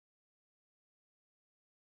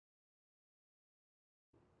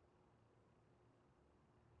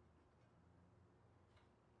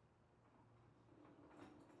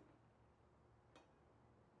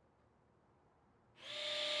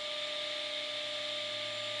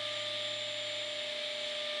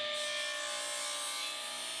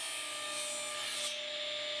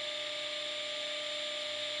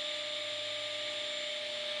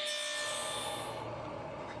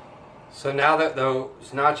So now that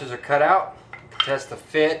those notches are cut out, test the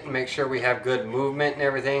fit, make sure we have good movement and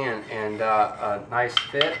everything, and a nice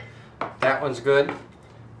fit. That one's good.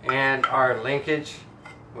 And our linkage,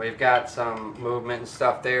 we've got some movement and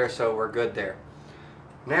stuff there, so we're good there.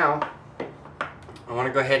 Now, I want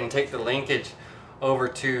to go ahead and take the linkage over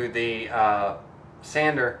to the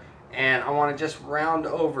sander, and I want to just round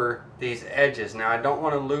over these edges. Now, I don't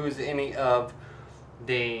want to lose any of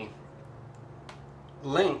the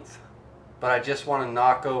length, but I just want to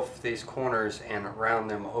knock off these corners and round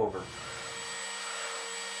them over.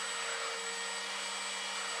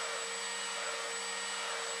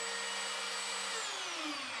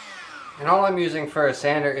 And all I'm using for a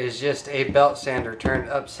sander is just a belt sander turned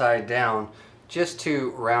upside down, just to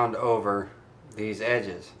round over these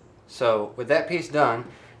edges. So with that piece done,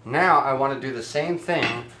 now I want to do the same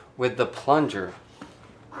thing with the plunger.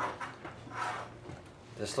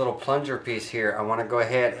 This little plunger piece here, I want to go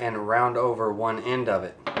ahead and round over one end of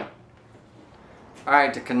it.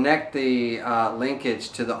 Alright, to connect the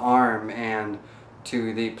linkage to the arm and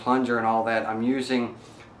to the plunger and all that, I'm using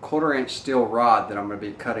 1/4 inch steel rod that I'm going to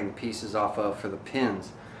be cutting pieces off of for the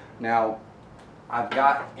pins. Now, I've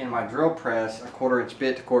got in my drill press a 1/4 inch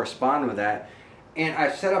bit to correspond with that, and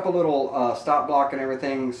I've set up a little stop block and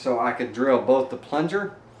everything so I could drill both the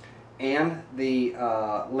plunger and the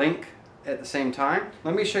link at the same time.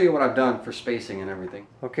 Let me show you what I've done for spacing and everything.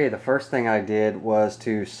 Okay, the first thing I did was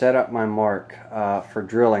to set up my mark for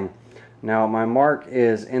drilling. Now, my mark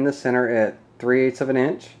is in the center at 3/8 of an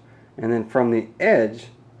inch, and then from the edge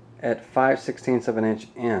at 5/16 of an inch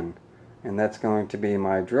in, and that's going to be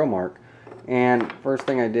my drill mark. And first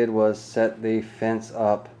thing I did was set the fence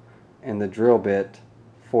up in the drill bit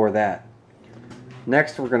for that.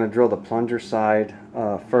 Next, we're going to drill the plunger side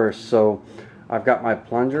first. So I've got my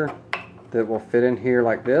plunger that will fit in here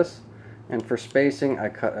like this, and for spacing I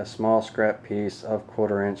cut a small scrap piece of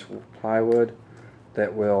 1/4 inch plywood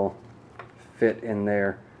that will fit in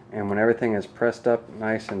there. And when everything is pressed up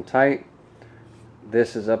nice and tight,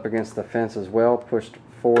 this is up against the fence as well, pushed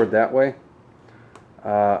forward that way.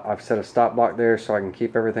 I've set a stop block there so I can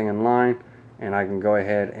keep everything in line, and I can go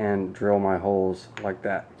ahead and drill my holes like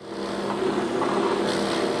that.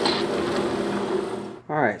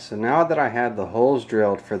 Alright, so now that I have the holes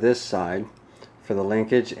drilled for this side, for the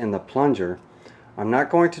linkage and the plunger, I'm not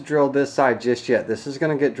going to drill this side just yet. This is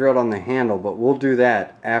going to get drilled on the handle, but we'll do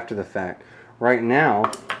that after the fact. Right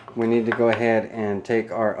now, we need to go ahead and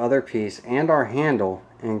take our other piece and our handle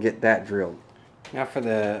and get that drilled. Now for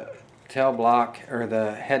the tail block, or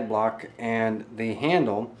the head block, and the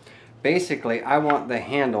handle, basically I want the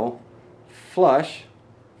handle flush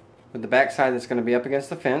with the back side that's going to be up against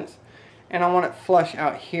the fence, and I want it flush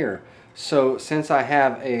out here. So since I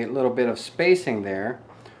have a little bit of spacing there,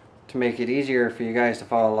 to make it easier for you guys to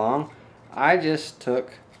follow along, I just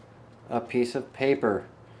took a piece of paper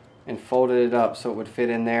and folded it up so it would fit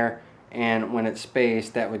in there, and when it's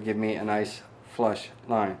spaced, that would give me a nice flush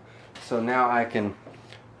line. So now I can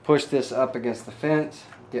push this up against the fence,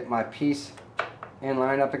 get my piece in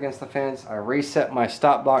line up against the fence. I reset my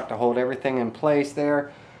stop block to hold everything in place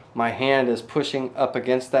there. My hand is pushing up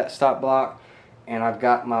against that stop block, and I've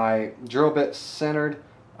got my drill bit centered.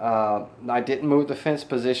 I didn't move the fence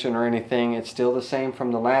position or anything. It's still the same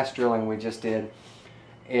from the last drilling we just did.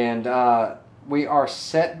 And we are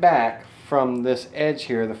set back from this edge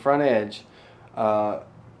here, the front edge,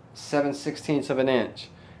 7/16 of an inch.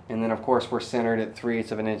 And then of course we're centered at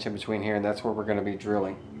 3/8 of an inch in between here, and that's where we're going to be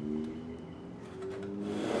drilling.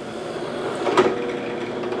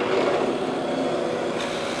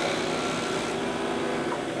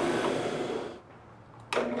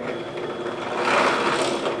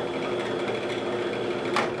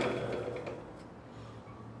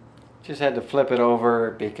 Just had to flip it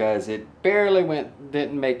over because it barely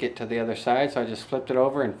didn't make it to the other side, so I just flipped it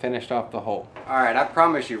over and finished off the hole. Alright, I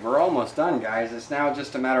promise you, we're almost done, guys. It's now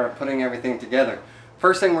just a matter of putting everything together.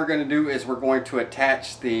 First thing we're going to do is we're going to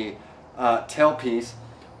attach the tail piece.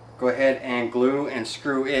 Go ahead and glue and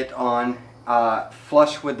screw it on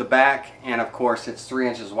flush with the back, and of course it's 3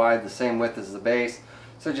 inches wide, the same width as the base,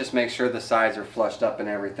 so just make sure the sides are flushed up and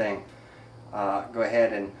everything. Go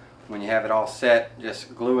ahead and when you have it all set,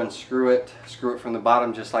 just glue and screw it from the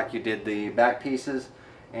bottom just like you did the back pieces,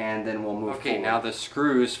 and then we'll move forward. Now the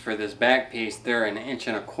screws for this back piece, they're 1.25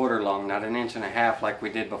 inches long, not 1.5 inches like we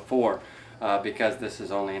did before, because this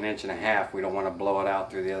is only 1.5 inches. We don't want to blow it out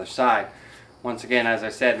through the other side. Once again, as I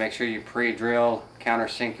said, make sure you pre-drill,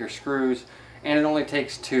 countersink your screws, and it only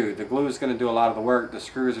takes 2. The glue is going to do a lot of the work. The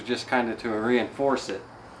screws are just kind of to reinforce it.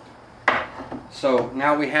 So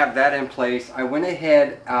now we have that in place. I went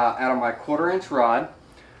ahead out of my 1/4 inch rod.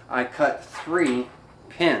 I cut 3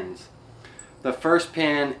 pins. The first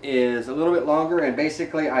pin is a little bit longer, and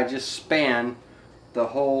basically I just span the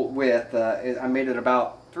whole width. I made it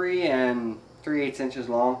about 3 3/8 inches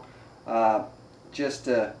long, just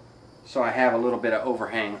so I have a little bit of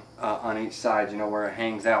overhang on each side, you know, where it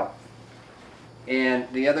hangs out. And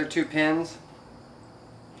the other 2 pins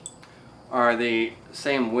are the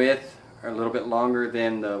same width, or a little bit longer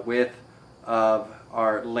than the width of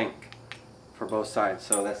our link for both sides.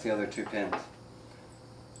 So that's the other 2 pins.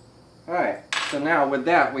 Alright, so now with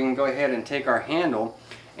that we can go ahead and take our handle,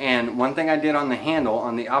 and one thing I did on the handle,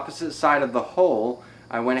 on the opposite side of the hole,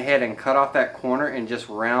 I went ahead and cut off that corner and just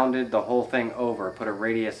rounded the whole thing over, put a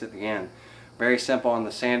radius at the end. Very simple. On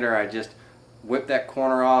the sander I just whipped that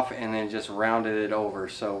corner off and then just rounded it over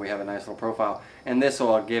so we have a nice little profile, and this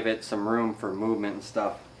will give it some room for movement and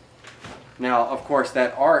stuff. Now of course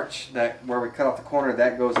that arch, that where we cut off the corner,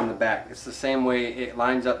 that goes in the back. It's the same way, it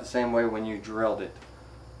lines up the same way when you drilled it.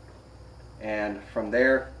 And from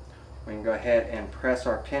there we can go ahead and press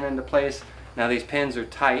our pin into place. Now these pins are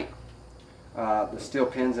tight, the steel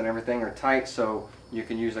pins and everything are tight, so you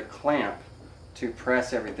can use a clamp to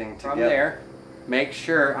press everything together. From there, make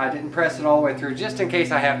sure I didn't press it all the way through, just in case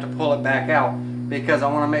I have to pull it back out, because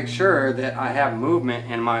I want to make sure that I have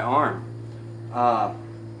movement in my arm,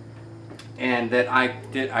 and that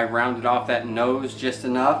I rounded off that nose just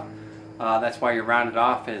enough. That's why you round it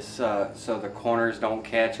off, is so the corners don't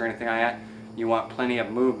catch or anything like that. You want plenty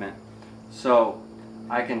of movement. So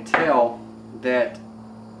I can tell that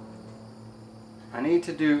I need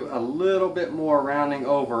to do a little bit more rounding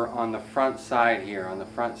over on the front side here, on the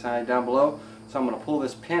front side down below. So I'm going to pull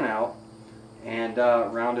this pin out and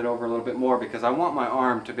round it over a little bit more, because I want my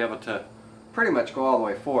arm to be able to pretty much go all the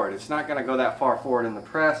way forward. It's not going to go that far forward in the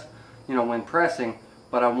press, you know, when pressing,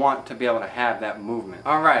 but I want to be able to have that movement.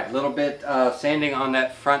 Alright, a little bit sanding on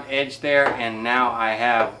that front edge there, and now I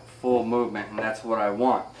have full movement, and that's what I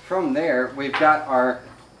want. From there we've got our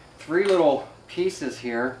 3 little pieces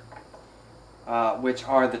here, which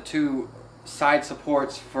are the 2 side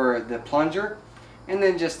supports for the plunger, and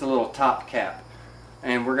then just a little top cap,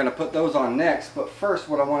 and we're going to put those on next. But first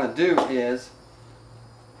what I want to do is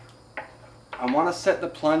I want to set the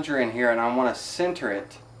plunger in here, and I want to center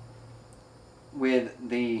it with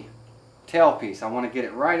the tailpiece. I want to get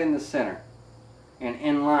it right in the center and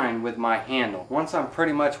in line with my handle. Once I'm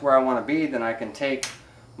pretty much where I want to be, then I can take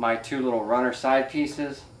my 2 little runner side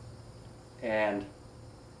pieces and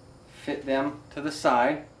fit them to the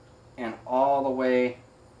side and all the way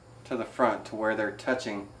to the front to where they're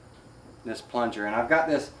touching this plunger. And I've got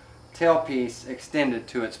this tailpiece extended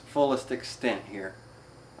to its fullest extent here,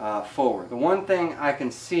 forward. The one thing I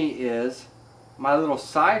can see is my little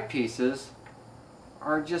side pieces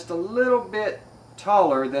are just a little bit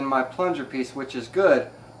taller than my plunger piece, which is good,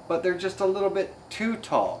 but they're just a little bit too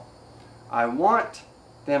tall. I want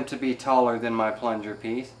them to be taller than my plunger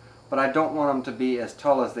piece, but I don't want them to be as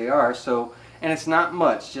tall as they are. So, and it's not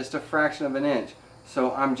much, just a fraction of an inch.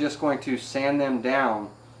 So I'm just going to sand them down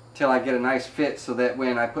till I get a nice fit, so that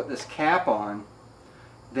when I put this cap on,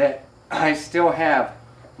 that I still have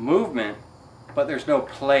movement, but there's no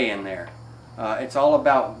play in there. It's all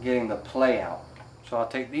about getting the play out. So I'll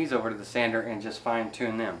take these over to the sander and just fine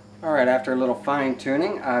tune them. Alright, after a little fine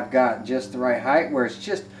tuning, I've got just the right height where it's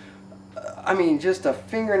just, I mean, just a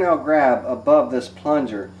fingernail grab above this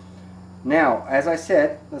plunger. Now, as I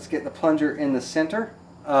said, let's get the plunger in the center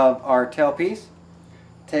of our tailpiece.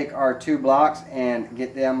 Take our 2 blocks and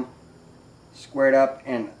get them squared up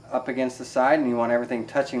and up against the side, and you want everything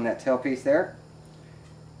touching that tailpiece there.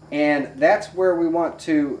 And that's where we want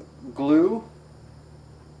to glue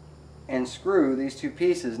and screw these 2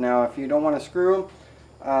 pieces. Now if you don't want to screw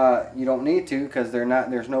them, you don't need to, because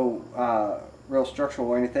there's no real structural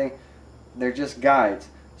or anything. They're just guides.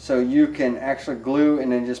 So you can actually glue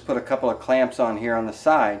and then just put a couple of clamps on here on the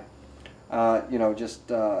side, you know, just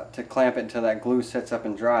to clamp it until that glue sets up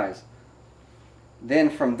and dries. Then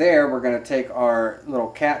from there we're going to take our little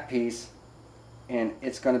cap piece, and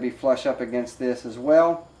it's going to be flush up against this as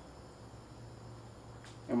well.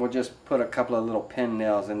 And we'll just put a couple of little pin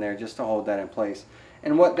nails in there just to hold that in place.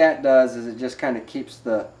 And what that does is it just kind of keeps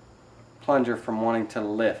the plunger from wanting to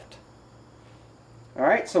lift.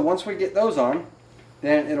 Alright, so once we get those on,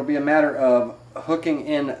 then it'll be a matter of hooking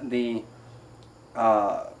in the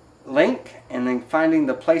link, and then finding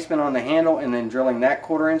the placement on the handle, and then drilling that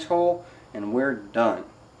 1/4 inch hole, and we're done.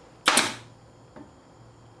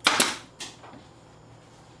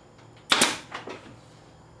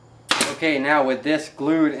 Okay, now with this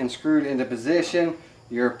glued and screwed into position,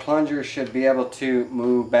 your plunger should be able to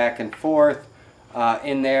move back and forth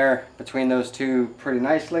in there between those two pretty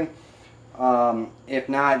nicely. If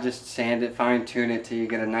not, just sand it, fine tune it till you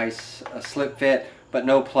get a nice slip fit, but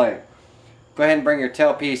no play. Go ahead and bring your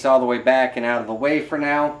tailpiece all the way back and out of the way for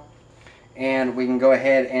now, and we can go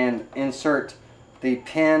ahead and insert the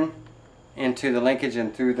pin into the linkage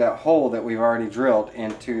and through that hole that we've already drilled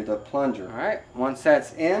into the plunger. Alright, once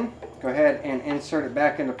that's in, go ahead and insert it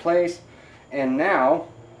back into place, and now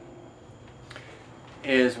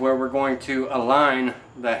is where we're going to align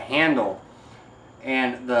the handle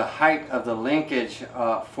and the height of the linkage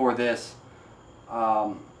for this,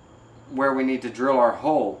 where we need to drill our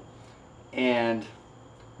hole. And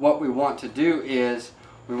what we want to do is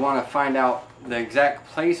we want to find out the exact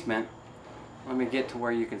placement. Let me get to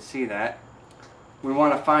where you can see that. We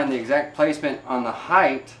want to find the exact placement on the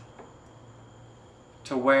height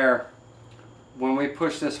to where when we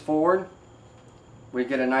push this forward we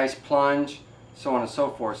get a nice plunge, so on and so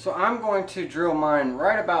forth. So I'm going to drill mine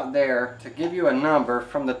right about there to give you a number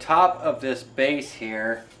from the top of this base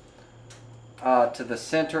here to the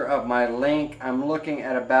center of my link. I'm looking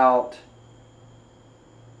at about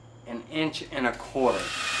 1.25 inches.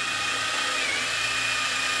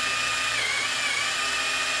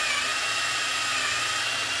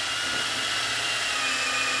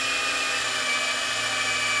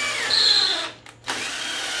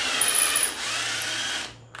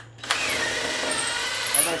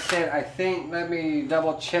 As I said, I think, let me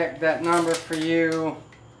double check that number for you.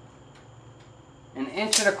 1.25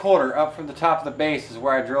 inches up from the top of the base is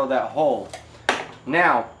where I drilled that hole.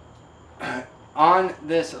 Now, on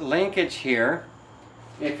this linkage here,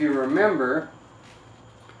 if you remember,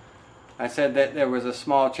 I said that there was a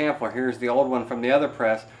small chamfer. Here's the old one from the other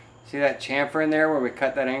press. See that chamfer in there where we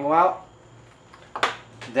cut that angle out?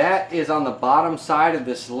 That is on the bottom side of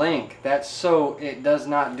this link. That's so it does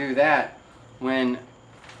not do that when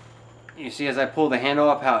you see, as I pull the handle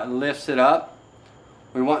up, how it lifts it up.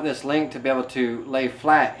 We want this link to be able to lay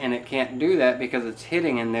flat, and it can't do that because it's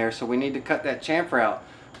hitting in there, so we need to cut that chamfer out.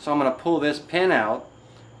 So I'm going to pull this pin out,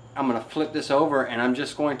 I'm going to flip this over, and I'm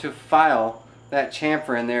just going to file that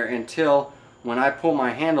chamfer in there until when I pull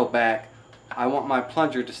my handle back, I want my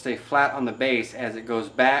plunger to stay flat on the base as it goes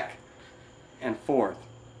back and forth.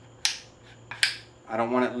 I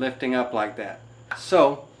don't want it lifting up like that.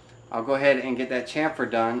 So I'll go ahead and get that chamfer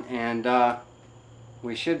done, and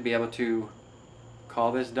we should be able to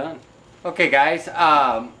call this done. Okay guys,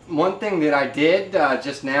 one thing that I did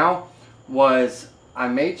just now was I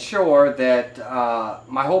made sure that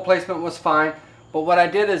my hole placement was fine, but what I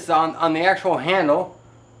did is on the actual handle,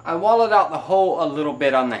 I wallowed out the hole a little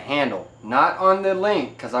bit on the handle, not on the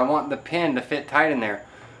link because I want the pin to fit tight in there,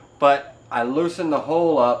 but I loosened the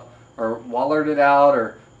hole up or wallowed it out,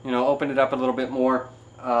 or opened it up a little bit more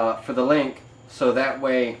for the link, so that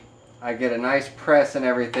way I get a nice press and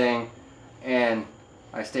everything, and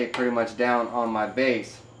I stay pretty much down on my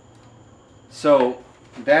base. So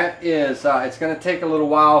that is, it's going to take a little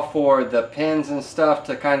while for the pins and stuff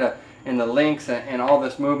to kind of, and the links and all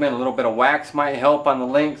this movement. A little bit of wax might help on the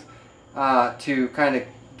links to kind of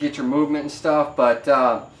get your movement and stuff, but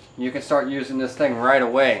you can start using this thing right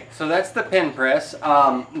away. So that's the pin press.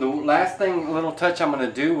 The last thing, little touch I'm going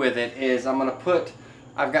to do with it is I'm going to put,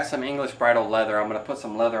 I've got some English bridle leather. I'm going to put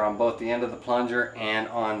some leather on both the end of the plunger and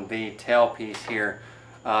on the tailpiece here,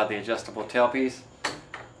 the adjustable tailpiece.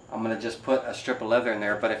 I'm going to just put a strip of leather in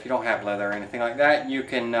there, but if you don't have leather or anything like that, you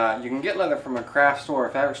can get leather from a craft store or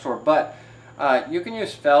a fabric store, but you can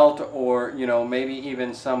use felt, or maybe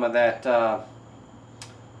even some of that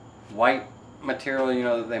white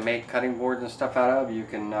material that they make cutting boards and stuff out of. You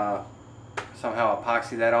can somehow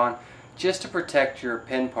epoxy that on just to protect your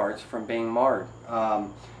pin parts from being marred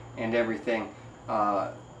and everything.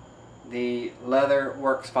 The leather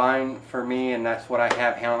works fine for me, and that's what I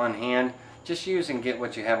have on hand. Just use and get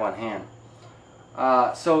what you have on hand.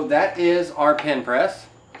 So that is our pin press,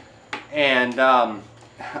 and I've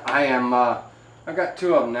got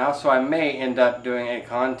 2 of them now, so I may end up doing a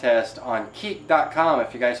contest on keep.com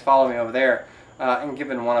if you guys follow me over there, and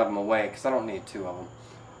giving one of them away because I don't need 2 of them.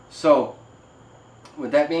 So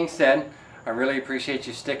with that being said, I really appreciate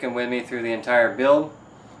you sticking with me through the entire build.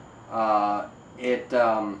 It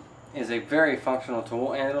is a very functional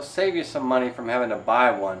tool, and it'll save you some money from having to buy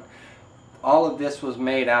one. All of this was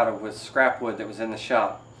made out of with scrap wood that was in the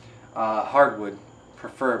shop, hardwood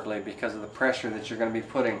preferably, because of the pressure that you're going to be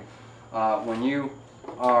putting when you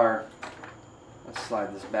are, let's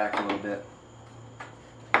slide this back a little bit,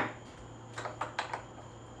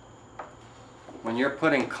 when you're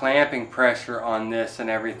putting clamping pressure on this and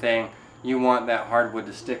everything, you want that hardwood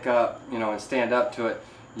to stick up, and stand up to it.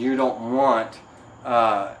 You don't want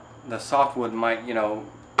the softwood might, you know,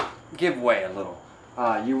 give way a little.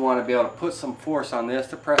 You want to be able to put some force on this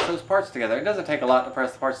to press those parts together. It doesn't take a lot to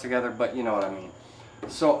press the parts together, but you know what I mean.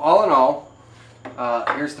 So all in all,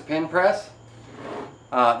 here's the pin press.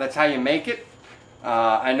 That's how you make it.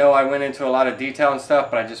 I know I went into a lot of detail and stuff,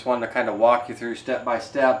 but I just wanted to kind of walk you through step by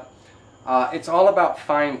step. It's all about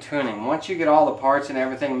fine tuning. Once you get all the parts and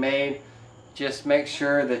everything made, just make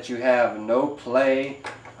sure that you have no play.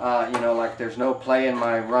 You know, like there's no play in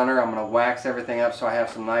my runner. I'm going to wax everything up so I have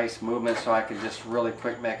some nice movement so I can just really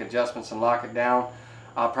quick make adjustments and lock it down.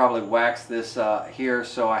 I'll probably wax this here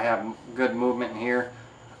so I have good movement in here.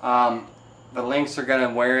 The links are going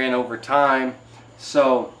to wear in over time,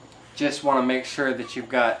 so just want to make sure that you've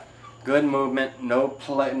got good movement, no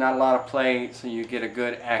play, not a lot of play, so you get a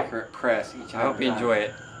good accurate press each time. I hope you enjoy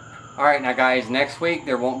it. Alright, now guys, next week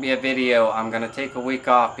there won't be a video. I'm going to take a week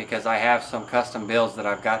off because I have some custom builds that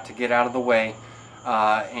I've got to get out of the way,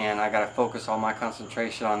 and I got to focus all my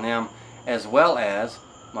concentration on them, as well as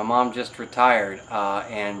my mom just retired,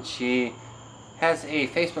 and she has a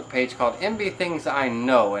Facebook page called MB Things I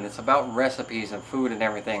Know, and it's about recipes and food and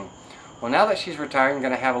everything. Well, now that she's retired and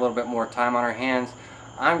going to have a little bit more time on her hands,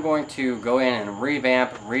 I'm going to go in and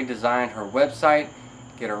revamp, redesign her website,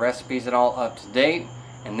 get her recipes and all up to date,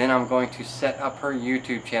 and then I'm going to set up her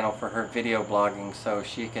YouTube channel for her video blogging so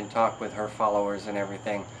she can talk with her followers and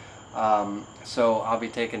everything. So I'll be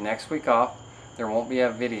taking next week off. There won't be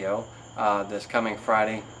a video this coming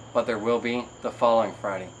Friday, but there will be the following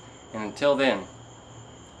Friday. And until then,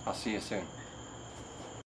 I'll see you soon.